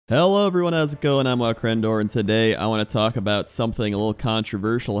Hello everyone, how's it going? I'm WoWcrendor, and today I want to talk about something a little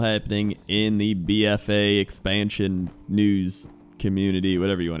controversial happening in the BFA expansion news community,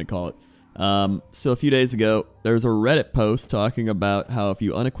 whatever you want to call it. So a few days ago, there was a Reddit post talking about how if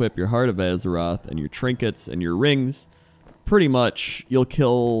you unequip your Heart of Azeroth and your trinkets and your rings, pretty much you'll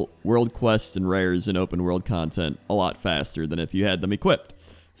kill world quests and rares and open world content a lot faster than if you had them equipped.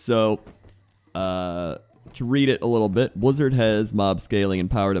 So, to read it a little bit, Blizzard has mob scaling and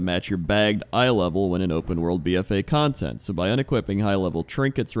power to match your bagged eye level when in open world BFA content. So by unequipping high level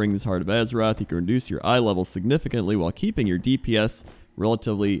trinkets, rings, Heart of Azeroth, you can reduce your eye level significantly while keeping your DPS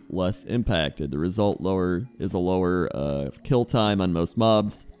relatively less impacted. The result is a lower kill time on most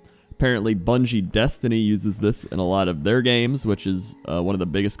mobs. Apparently Bungie Destiny uses this in a lot of their games, which is one of the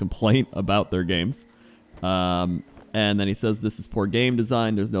biggest complaints about their games. And then he says this is poor game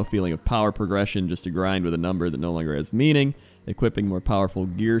design. There's no feeling of power progression, just a grind with a number that no longer has meaning. Equipping more powerful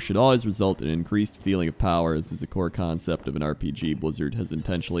gear should always result in an increased feeling of power. This is a core concept of an RPG. Blizzard has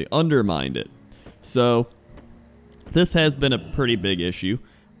intentionally undermined it. So this has been a pretty big issue.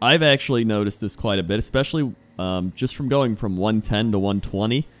 I've actually noticed this quite a bit, especially just from going from 110 to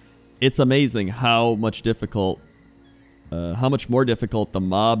 120. It's amazing how much more difficult the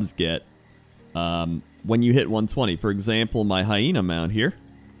mobs get when you hit 120. For example, my hyena mount here,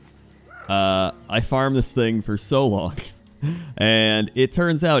 I farmed this thing for so long, and it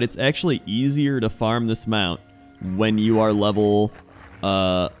turns out it's actually easier to farm this mount when you are level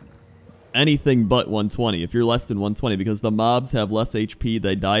anything but 120, if you're less than 120, because the mobs have less HP,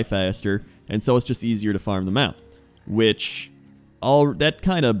 they die faster, and so it's just easier to farm the mount, which that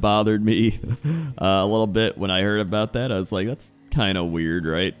kind of bothered me a little bit when I heard about that. I was like, that's kind of weird,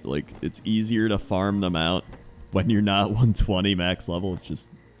 right? Like, it's easier to farm them out when you're not 120 max level. It's just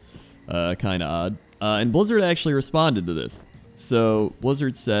kind of odd. And Blizzard actually responded to this. So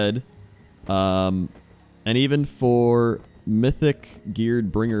Blizzard said, and even for mythic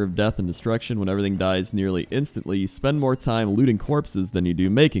geared bringer of death and destruction, when everything dies nearly instantly, you spend more time looting corpses than you do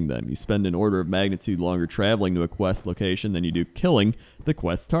making them. You spend an order of magnitude longer traveling to a quest location than you do killing the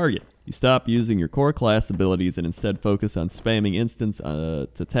quest target. You stop using your core class abilities and instead focus on spamming instants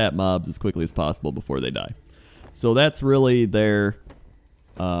to tap mobs as quickly as possible before they die. So that's really their,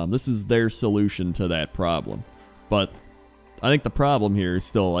 this is their solution to that problem. But I think the problem here is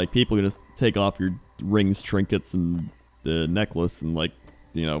still, like, people can just take off your rings, trinkets, and the necklace and, like,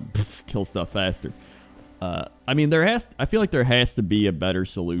 you know, kill stuff faster. I mean, I feel like there has to be a better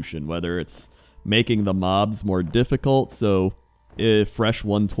solution, whether it's making the mobs more difficult, so if fresh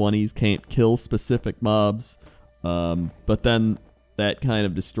 120s can't kill specific mobs, but then that kind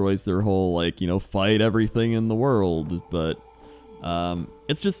of destroys their whole, like, you know, fight everything in the world. But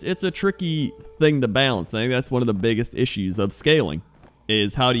it's a tricky thing to balance. I think that's one of the biggest issues of scaling,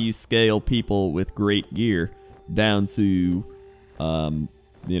 is how do you scale people with great gear down to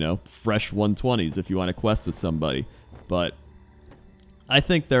you know, fresh 120s if you want to quest with somebody. But I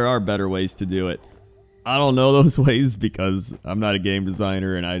think there are better ways to do it. I don't know those ways because I'm not a game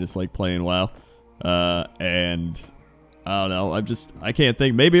designer and I just like playing WoW. And I don't know, I can't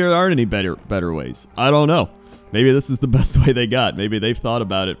think. Maybe there aren't any better ways. I don't know. Maybe this is the best way they got. Maybe they've thought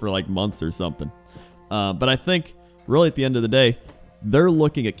about it for like months or something. But I think really at the end of the day, they're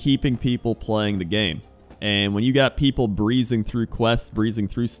looking at keeping people playing the game. And when you got people breezing through quests, breezing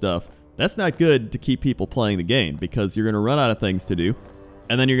through stuff, that's not good to keep people playing the game, because you're going to run out of things to do,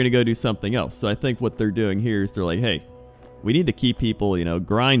 and then you're going to go do something else. So I think what they're doing here is they're like, hey, we need to keep people, you know,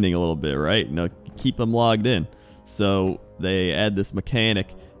 grinding a little bit, right? You know, keep them logged in. So they add this mechanic,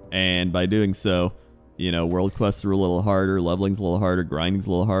 and by doing so, you know, world quests are a little harder, leveling's a little harder, grinding's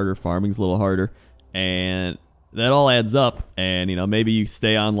a little harder, farming's a little harder, and that all adds up. And, you know, maybe you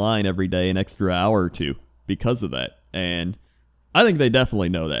stay online every day an extra hour or two because of that. And I think they definitely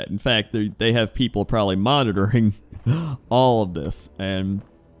know that. In fact, they have people probably monitoring all of this. And,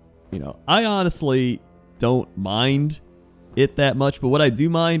 you know, I honestly don't mind it that much, but what I do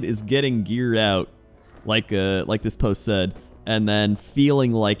mind is getting geared out, like this post said, and then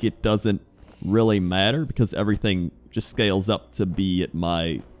feeling like it doesn't really matter because everything just scales up to be at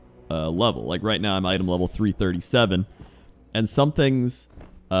my level. Like right now I'm item level 337, and some things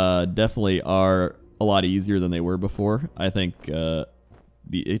definitely are a lot easier than they were before. I think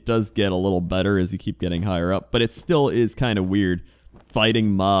it does get a little better as you keep getting higher up, but it still is kind of weird fighting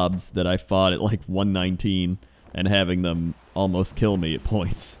mobs that I fought at like 119 and having them almost kill me at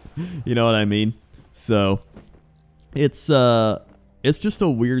points. You know what I mean? So it's just a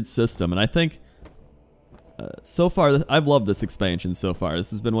weird system, and I think so far I've loved this expansion so far.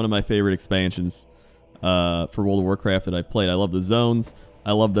 This has been one of my favorite expansions for World of Warcraft that I've played. I love the zones.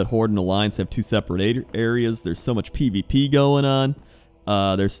 I love that Horde and Alliance have 2 separate areas. There's so much PvP going on.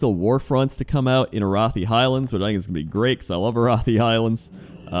 There's still war fronts to come out in Arathi Highlands, which I think is going to be great because I love Arathi Highlands.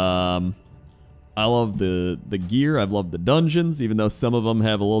 I love the gear. I love the dungeons, even though some of them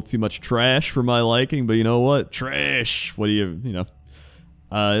have a little too much trash for my liking. But you know what? Trash. What do you know?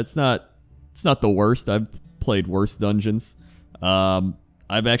 It's not the worst. I've played worse dungeons.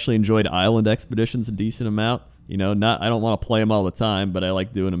 I've actually enjoyed island expeditions a decent amount. You know, I don't want to play them all the time, but I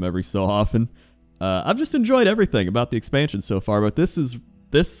like doing them every so often. I've just enjoyed everything about the expansion so far, but this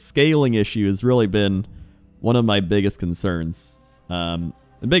scaling issue has really been one of my biggest concerns.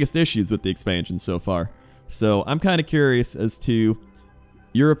 The biggest issues with the expansion so far. So I'm kind of curious as to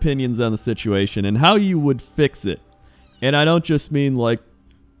your opinions on the situation and how you would fix it. And I don't just mean like,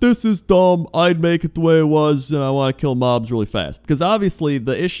 this is dumb, I'd make it the way it was, and I want to kill mobs really fast. Because obviously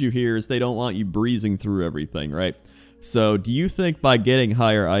the issue here is they don't want you breezing through everything, right? So do you think by getting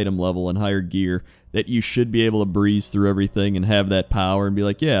higher item level and higher gear that you should be able to breeze through everything and have that power and be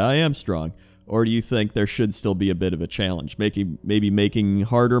like, yeah, I am strong? Or do you think there should still be a bit of a challenge? Maybe making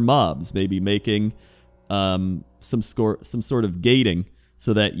harder mobs, maybe making some sort of gating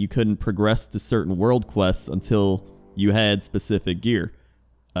so that you couldn't progress to certain world quests until you had specific gear.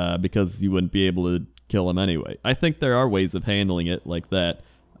 Because you wouldn't be able to kill them anyway. I think there are ways of handling it like that,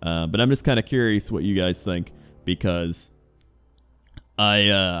 but I'm just kind of curious what you guys think, because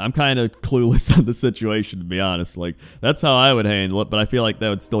I'm kind of clueless on the situation, to be honest. Like, that's how I would handle it, but I feel like that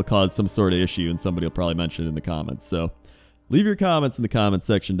would still cause some sort of issue, and somebody will probably mention it in the comments. So leave your comments in the comment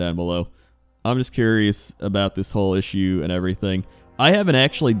section down below. I'm just curious about this whole issue and everything. I haven't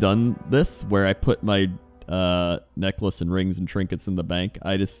actually done this where I put my necklace and rings and trinkets in the bank.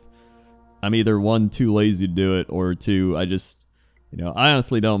 I'm either 1, too lazy to do it, or 2, I just, you know, I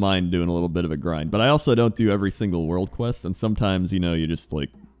honestly don't mind doing a little bit of a grind, but I also don't do every single world quest, and sometimes, you know, you just like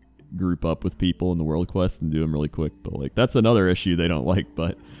group up with people in the world quest and do them really quick, but like that's another issue they don't like.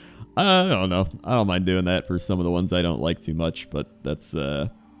 But I don't know, I don't mind doing that for some of the ones I don't like too much, but that's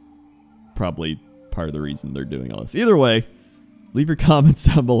probably part of the reason they're doing all this. Either way, leave your comments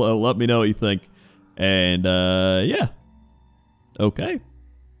down below, let me know what you think. And, yeah. Okay.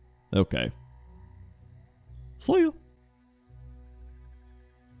 See ya.